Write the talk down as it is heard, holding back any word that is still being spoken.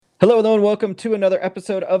Hello, and welcome to another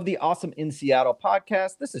episode of the Awesome in Seattle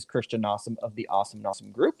podcast. This is Christian Awesome of the Awesome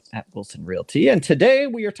Group at Wilson Realty, and today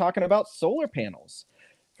we are talking about solar panels.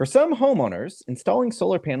 For some homeowners, installing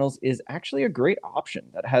solar panels is actually a great option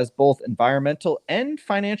that has both environmental and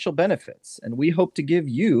financial benefits, and we hope to give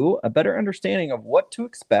you a better understanding of what to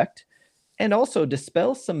expect and also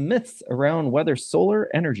dispel some myths around whether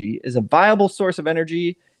solar energy is a viable source of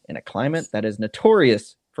energy in a climate that is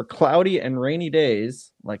notorious for cloudy and rainy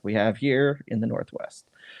days like we have here in the Northwest.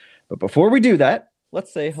 But before we do that,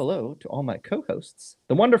 let's say hello to all my co-hosts,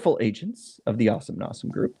 the wonderful agents of the Awesome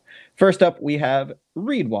Group. First up, we have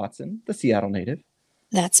Reed Watson, the Seattle native.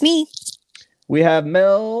 That's me. We have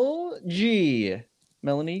Mel G,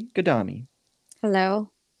 Melanie Gadami.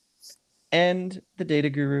 Hello. And the data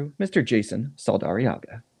guru, Mr. Jason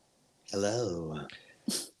Saldariaga. Hello.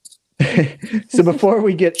 So before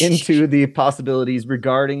we get into the possibilities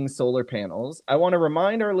regarding solar panels, I want to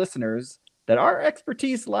remind our listeners that our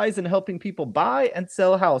expertise lies in helping people buy and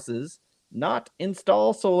sell houses, not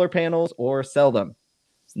install solar panels or sell them.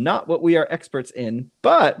 Not what we are experts in,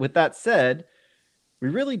 but with that said, we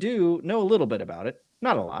really do know a little bit about it.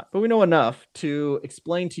 Not a lot, but we know enough to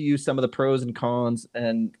explain to you some of the pros and cons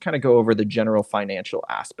and kind of go over the general financial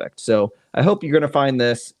aspect. So I hope you're going to find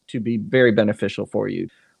this to be very beneficial for you.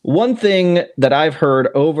 One thing that I've heard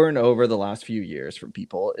over and over the last few years from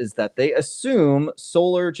people is that they assume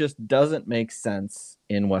solar just doesn't make sense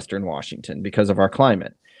in Western Washington because of our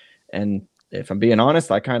climate. And if I'm being honest,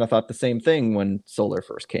 I kind of thought the same thing when solar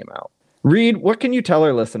first came out. Reed, what can you tell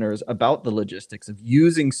our listeners about the logistics of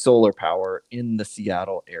using solar power in the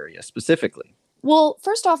Seattle area specifically? Well,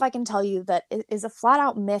 first off, I can tell you that it is a flat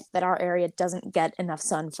out myth that our area doesn't get enough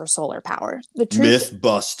sun for solar power. The truth, myth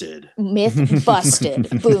busted. Myth busted.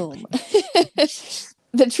 Boom.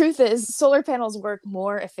 The truth is, solar panels work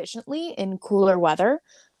more efficiently in cooler weather,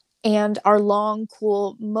 and our long,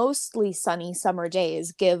 cool, mostly sunny summer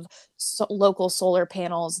days give local solar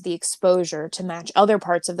panels the exposure to match other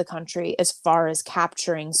parts of the country as far as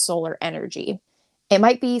capturing solar energy. It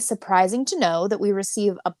might be surprising to know that we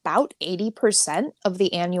receive about 80% of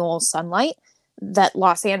the annual sunlight that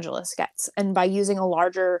Los Angeles gets. And by using a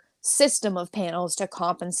larger system of panels to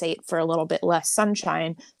compensate for a little bit less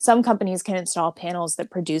sunshine, some companies can install panels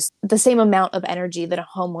that produce the same amount of energy that a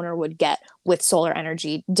homeowner would get with solar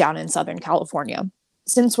energy down in Southern California.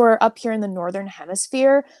 Since we're up here in the Northern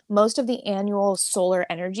Hemisphere, most of the annual solar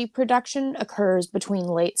energy production occurs between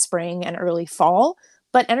late spring and early fall.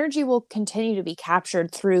 But energy will continue to be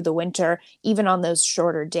captured through the winter, even on those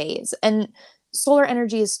shorter days. And solar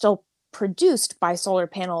energy is still produced by solar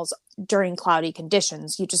panels during cloudy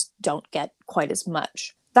conditions. You just don't get quite as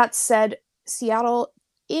much. That said, Seattle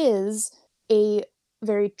is a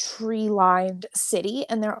very tree-lined city,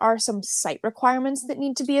 and there are some site requirements that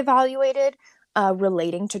need to be evaluated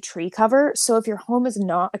relating to tree cover. So if your home is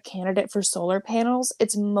not a candidate for solar panels,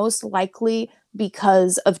 it's most likely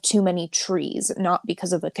because of too many trees, not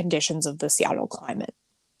because of the conditions of the Seattle climate.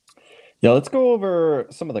 Yeah, let's go over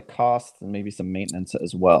some of the costs and maybe some maintenance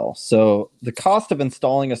as well. So the cost of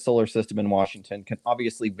installing a solar system in Washington can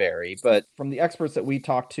obviously vary, but from the experts that we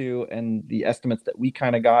talked to and the estimates that we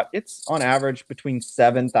kind of got, it's on average between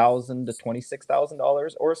 $7,000 to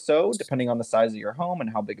 $26,000 or so, depending on the size of your home and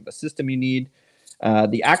how big of a system you need.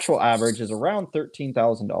 The actual average is around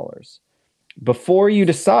 $13,000. Before you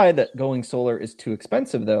decide that going solar is too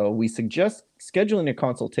expensive, though, we suggest scheduling a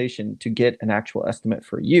consultation to get an actual estimate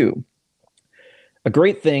for you. A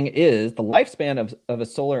great thing is the lifespan of a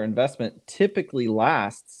solar investment typically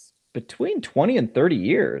lasts between 20 and 30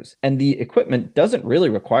 years, and the equipment doesn't really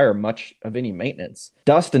require much of any maintenance.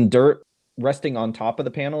 Dust and dirt resting on top of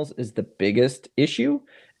the panels is the biggest issue,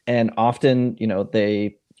 and often, you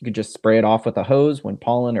could just spray it off with a hose when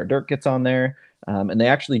pollen or dirt gets on there. And they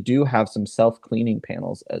actually do have some self-cleaning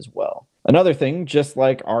panels as well. Another thing, just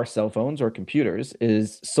like our cell phones or computers,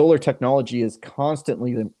 is solar technology is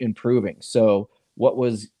constantly improving. So what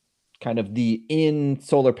was kind of the in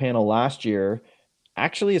solar panel last year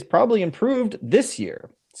actually is probably improved this year.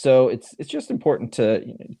 So it's just important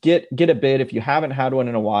to get a bid. If you haven't had one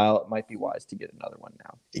in a while, it might be wise to get another one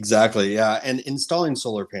now. Exactly, yeah. And installing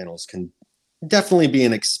solar panels can definitely be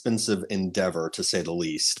an expensive endeavor, to say the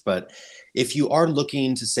least. But if you are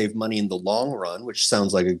looking to save money in the long run, which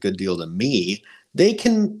sounds like a good deal to me, they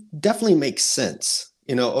can definitely make sense.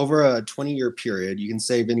 Over a 20-year period, you can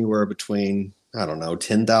save anywhere between, $10,000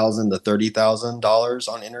 to $30,000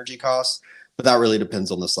 on energy costs. But that really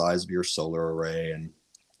depends on the size of your solar array and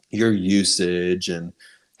your usage and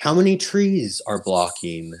How many trees are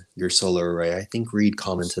blocking your solar array? I think Reed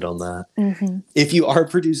commented on that. Mm-hmm. If you are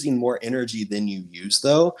producing more energy than you use,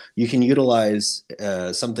 though, you can utilize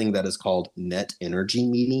something that is called net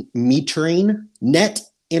energy metering. Net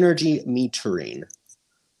energy metering.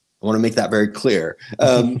 I want to make that very clear.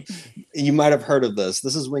 You might have heard of this.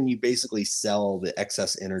 This is when you basically sell the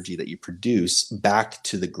excess energy that you produce back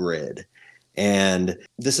to the grid. And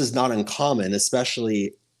this is not uncommon,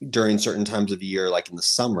 especially during certain times of the year, like in the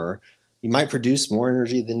summer. You might produce more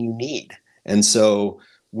energy than you need. And so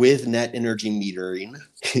with net energy metering,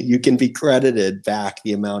 you can be credited back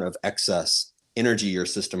the amount of excess energy your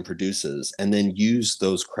system produces and then use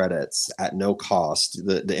those credits at no cost,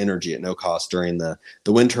 the energy at no cost during the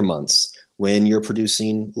winter months when you're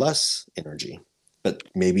producing less energy, but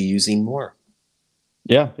maybe using more.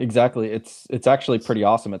 Yeah, exactly. It's actually pretty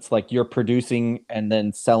awesome. It's like you're producing and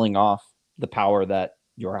then selling off the power that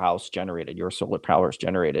your house generated, your solar power is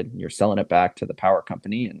generated. You're selling it back to the power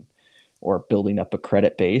company and or building up a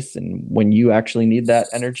credit base. And when you actually need that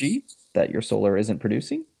energy that your solar isn't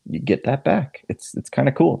producing, you get that back. It's kind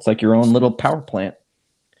of cool. It's like your own little power plant.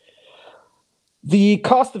 The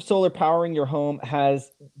cost of solar powering your home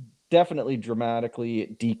has definitely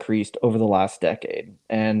dramatically decreased over the last decade.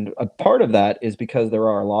 And a part of that is because there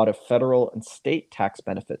are a lot of federal and state tax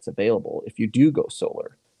benefits available if you do go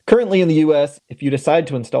solar. Currently in the US, if you decide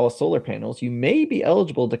to install solar panels, you may be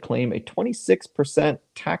eligible to claim a 26%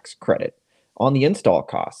 tax credit on the install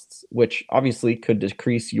costs, which obviously could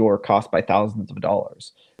decrease your cost by thousands of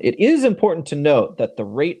dollars. It is important to note that the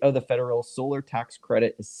rate of the federal solar tax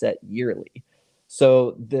credit is set yearly.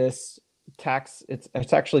 So this tax, it's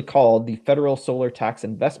actually called the Federal Solar Tax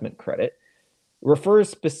Investment Credit, refers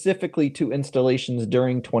specifically to installations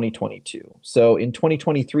during 2022. So in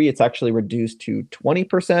 2023, it's actually reduced to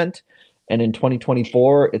 20%, and in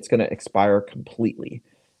 2024, it's going to expire completely.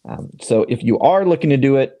 So if you are looking to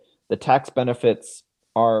do it, the tax benefits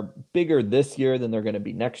are bigger this year than they're going to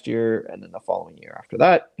be next year, and then the following year after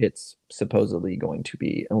that, it's supposedly going to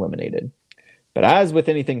be eliminated. But as with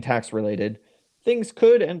anything tax related, things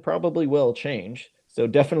could and probably will change. So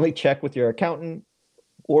definitely check with your accountant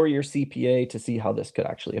or your CPA to see how this could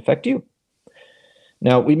actually affect you.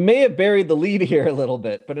 Now, we may have buried the lead here a little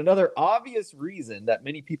bit, but another obvious reason that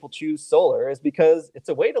many people choose solar is because it's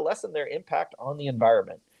a way to lessen their impact on the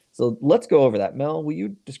environment. So let's go over that. Mel, will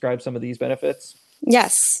you describe some of these benefits?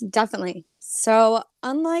 Yes, definitely. So,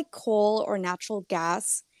 unlike coal or natural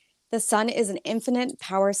gas, the sun is an infinite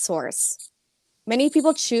power source. Many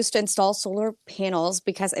people choose to install solar panels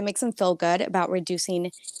because it makes them feel good about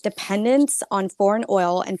reducing dependence on foreign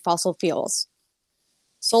oil and fossil fuels.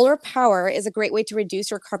 Solar power is a great way to reduce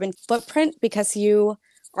your carbon footprint because you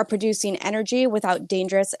are producing energy without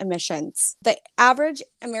dangerous emissions. The average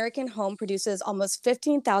American home produces almost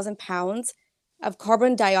 15,000 pounds of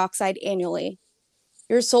carbon dioxide annually.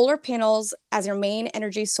 Your solar panels, as your main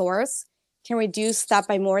energy source, can reduce that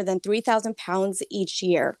by more than 3,000 pounds each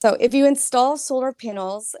year. So if you install solar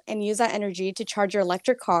panels and use that energy to charge your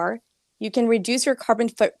electric car, you can reduce your carbon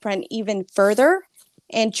footprint even further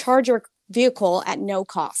and charge your vehicle at no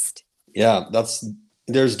cost. Yeah,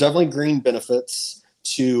 there's definitely green benefits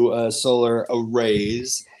to solar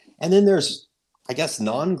arrays. And then there's, I guess,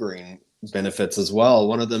 non-green benefits as well.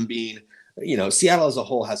 One of them being, Seattle as a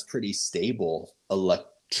whole has pretty stable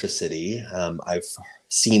electricity. I've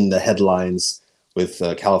seen the headlines with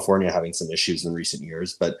California having some issues in recent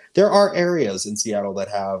years, but there are areas in Seattle that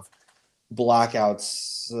have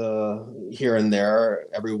blackouts here and there.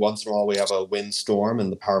 Every once in a while we have a windstorm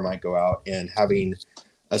and the power might go out, and having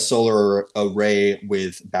a solar array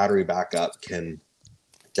with battery backup can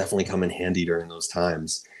definitely come in handy during those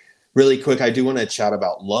times. Really quick, I do want to chat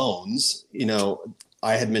about loans.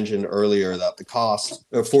 I had mentioned earlier that the cost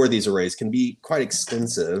for these arrays can be quite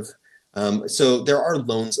expensive. So there are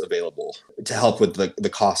loans available to help with the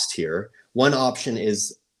cost here. One option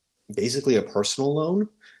is basically a personal loan.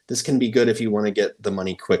 This can be good if you want to get the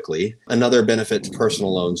money quickly. Another benefit to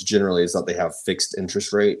personal loans generally is that they have fixed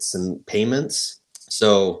interest rates and payments.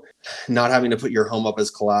 So not having to put your home up as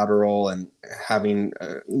collateral and having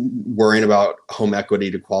worrying about home equity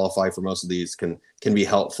to qualify for most of these can be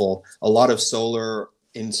helpful. A lot of solar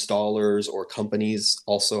installers or companies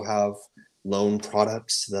also have loan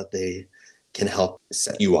products that they can help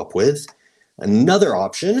set you up with. Another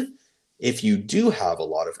option, if you do have a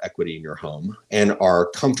lot of equity in your home and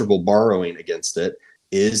are comfortable borrowing against it,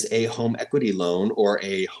 is a home equity loan or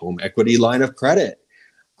a home equity line of credit.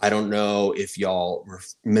 I don't know if y'all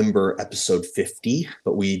remember episode 50,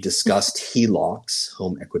 but we discussed HELOCs,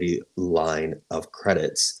 home equity line of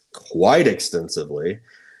credits, quite extensively.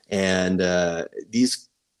 And these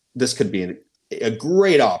this could be a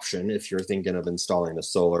great option if you're thinking of installing a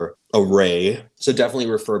solar array. So definitely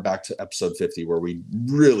refer back to episode 50 where we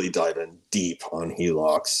really dive in deep on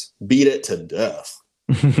HELOCs. Beat it to death.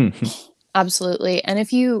 Absolutely. And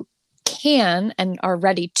if you can and are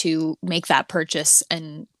ready to make that purchase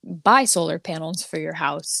and buy solar panels for your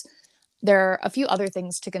house, there are a few other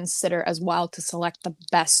things to consider as well to select the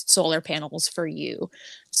best solar panels for you.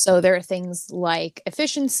 So there are things like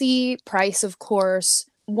efficiency, price, of course,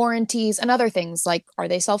 warranties, and other things like, are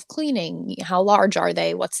they self-cleaning? How large are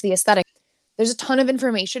they? What's the aesthetic? There's a ton of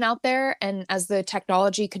information out there, and as the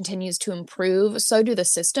technology continues to improve, so do the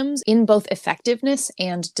systems in both effectiveness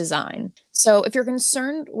and design. So if you're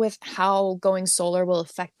concerned with how going solar will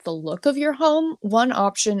affect the look of your home, one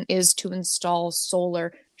option is to install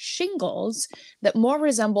solar shingles that more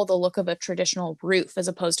resemble the look of a traditional roof as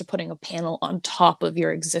opposed to putting a panel on top of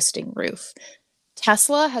your existing roof.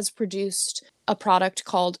 Tesla has produced a product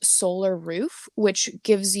called Solar Roof, which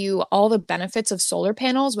gives you all the benefits of solar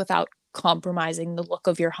panels without compromising the look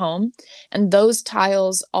of your home. And those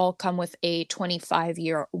tiles all come with a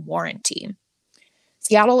 25-year warranty.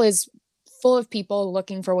 Seattle is full of people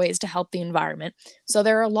looking for ways to help the environment. So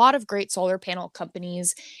there are a lot of great solar panel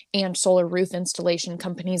companies and solar roof installation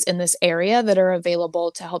companies in this area that are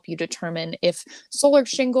available to help you determine if solar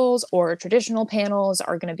shingles or traditional panels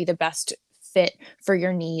are going to be the best fit for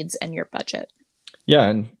your needs and your budget. Yeah,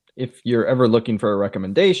 and if you're ever looking for a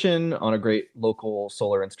recommendation on a great local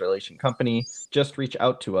solar installation company, just reach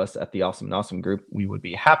out to us at the Awesome and Awesome group. We would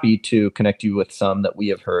be happy to connect you with some that we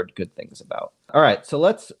have heard good things about. All right, so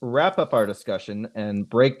let's wrap up our discussion and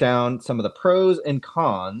break down some of the pros and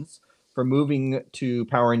cons for moving to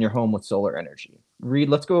powering your home with solar energy. Reed,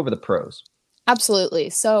 let's go over the pros. Absolutely.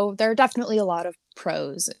 So there are definitely a lot of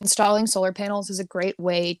pros. Installing solar panels is a great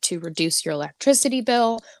way to reduce your electricity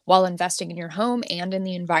bill while investing in your home and in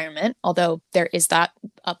the environment. Although there is that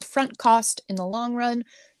upfront cost in the long run,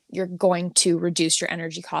 you're going to reduce your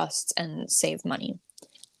energy costs and save money.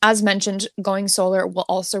 As mentioned, going solar will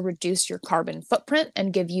also reduce your carbon footprint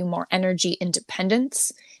and give you more energy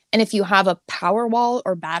independence. And if you have a power wall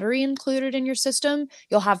or battery included in your system,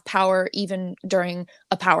 you'll have power even during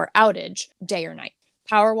a power outage, day or night.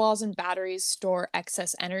 Power walls and batteries store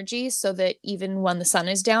excess energy so that even when the sun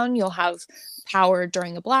is down, you'll have power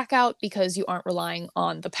during a blackout because you aren't relying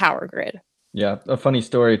on the power grid. Yeah, a funny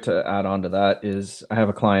story to add on to that is I have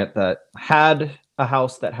a client that had a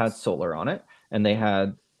house that had solar on it, and they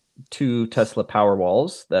had 2 Tesla power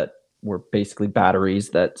walls that were basically batteries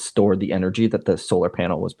that stored the energy that the solar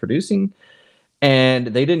panel was producing. And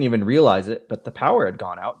they didn't even realize it, but the power had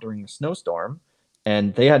gone out during the snowstorm,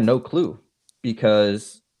 and they had no clue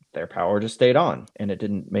because their power just stayed on and it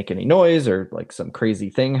didn't make any noise, or like some crazy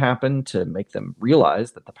thing happened to make them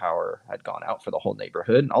realize that the power had gone out for the whole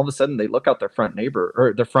neighborhood. And all of a sudden they look out their front neighbor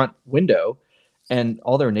or their front window, and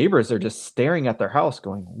all their neighbors are just staring at their house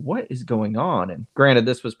going, what is going on? And granted,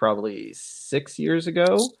 this was probably 6 years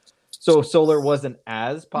ago, so solar wasn't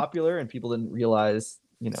as popular and people didn't realize,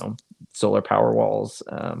 solar power walls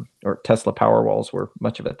or Tesla power walls were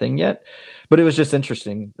much of a thing yet. But it was just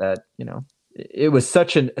interesting that, it was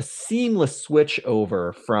such a seamless switch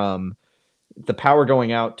over from the power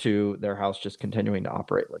going out to their house just continuing to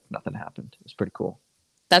operate like nothing happened. It was pretty cool.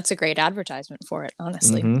 That's a great advertisement for it,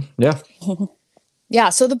 honestly. Mm-hmm. Yeah. Yeah,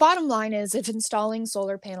 so the bottom line is if installing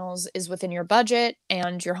solar panels is within your budget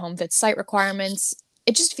and your home fits site requirements,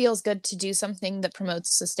 it just feels good to do something that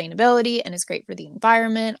promotes sustainability and is great for the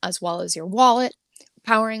environment as well as your wallet.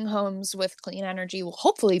 Powering homes with clean energy will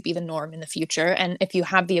hopefully be the norm in the future. And if you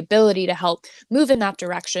have the ability to help move in that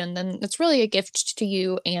direction, then it's really a gift to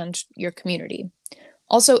you and your community.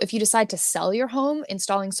 Also, if you decide to sell your home,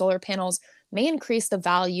 installing solar panels may increase the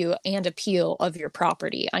value and appeal of your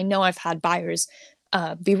property. I know I've had buyers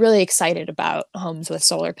be really excited about homes with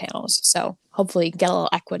solar panels. So hopefully get a little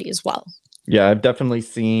equity as well. Yeah, I've definitely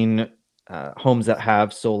seen homes that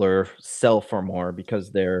have solar sell for more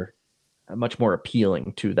because they're much more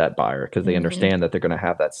appealing to that buyer because they understand that they're going to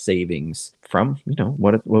have that savings from,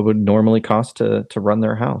 what would normally cost to run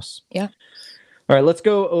their house. Yeah. All right, let's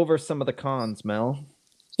go over some of the cons, Mel.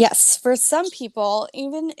 Yes, for some people,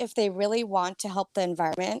 even if they really want to help the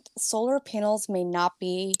environment, solar panels may not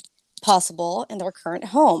be possible in their current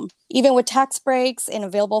home. Even with tax breaks and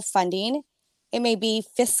available funding, it may be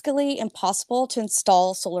fiscally impossible to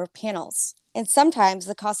install solar panels. And sometimes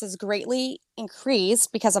the cost is greatly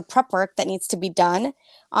increased because of prep work that needs to be done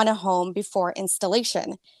on a home before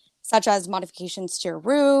installation, such as modifications to your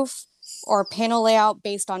roof or panel layout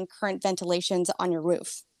based on current ventilations on your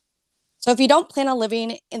roof. So if you don't plan on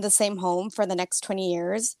living in the same home for the next 20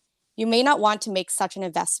 years, You may not want to make such an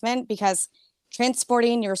investment because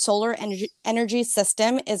transporting your solar energy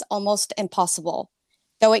system is almost impossible.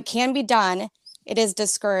 Though it can be done, it is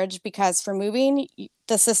discouraged because removing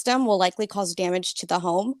the system will likely cause damage to the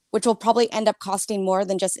home, which will probably end up costing more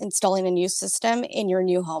than just installing a new system in your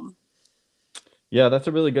new home. Yeah, that's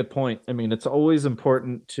a really good point. I mean, it's always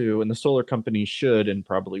important to, and the solar company should and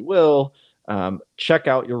probably will, check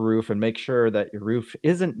out your roof and make sure that your roof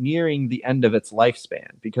isn't nearing the end of its lifespan.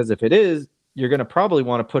 Because if it is, you're going to probably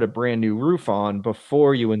want to put a brand new roof on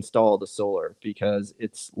before you install the solar, because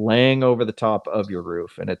it's laying over the top of your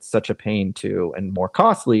roof and it's such a pain to, and more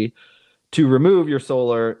costly to remove your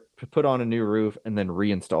solar, put on a new roof, and then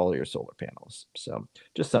reinstall your solar panels. So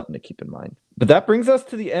just something to keep in mind. But that brings us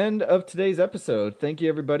to the end of today's episode. Thank you,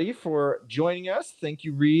 everybody, for joining us. Thank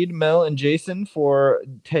you, Reed, Mel, and Jason, for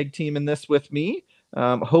tag teaming this with me.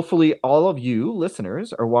 Hopefully, all of you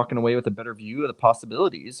listeners are walking away with a better view of the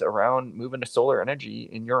possibilities around moving to solar energy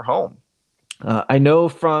in your home. I know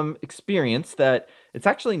from experience that it's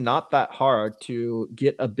actually not that hard to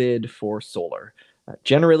get a bid for solar.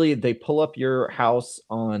 Generally, they pull up your house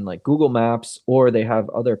on like Google Maps, or they have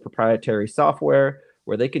other proprietary software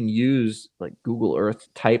where they can use like Google Earth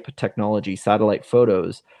type technology, satellite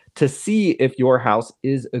photos, to see if your house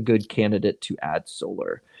is a good candidate to add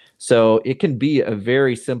solar. So it can be a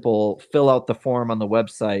very simple fill out the form on the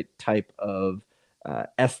website type of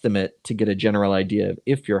estimate to get a general idea of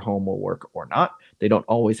if your home will work or not. They don't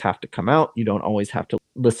always have to come out. You don't always have to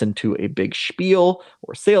listen to a big spiel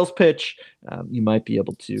or sales pitch. You might be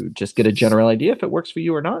able to just get a general idea if it works for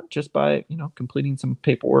you or not, just by, completing some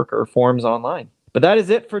paperwork or forms online. But that is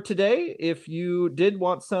it for today. If you did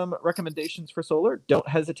want some recommendations for solar, don't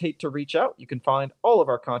hesitate to reach out. You can find all of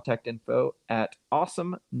our contact info at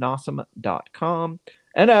awesomenossome.com.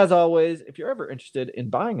 And as always, if you're ever interested in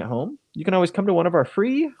buying a home, you can always come to one of our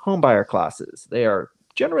free homebuyer classes. They are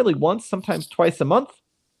generally once, sometimes twice a month.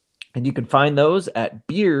 And you can find those at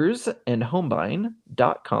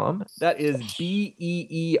beersandhomebuying.com. That is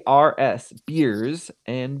BEERS,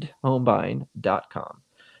 beersandhomebuying.com.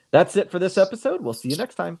 That's it for this episode. We'll see you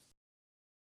next time.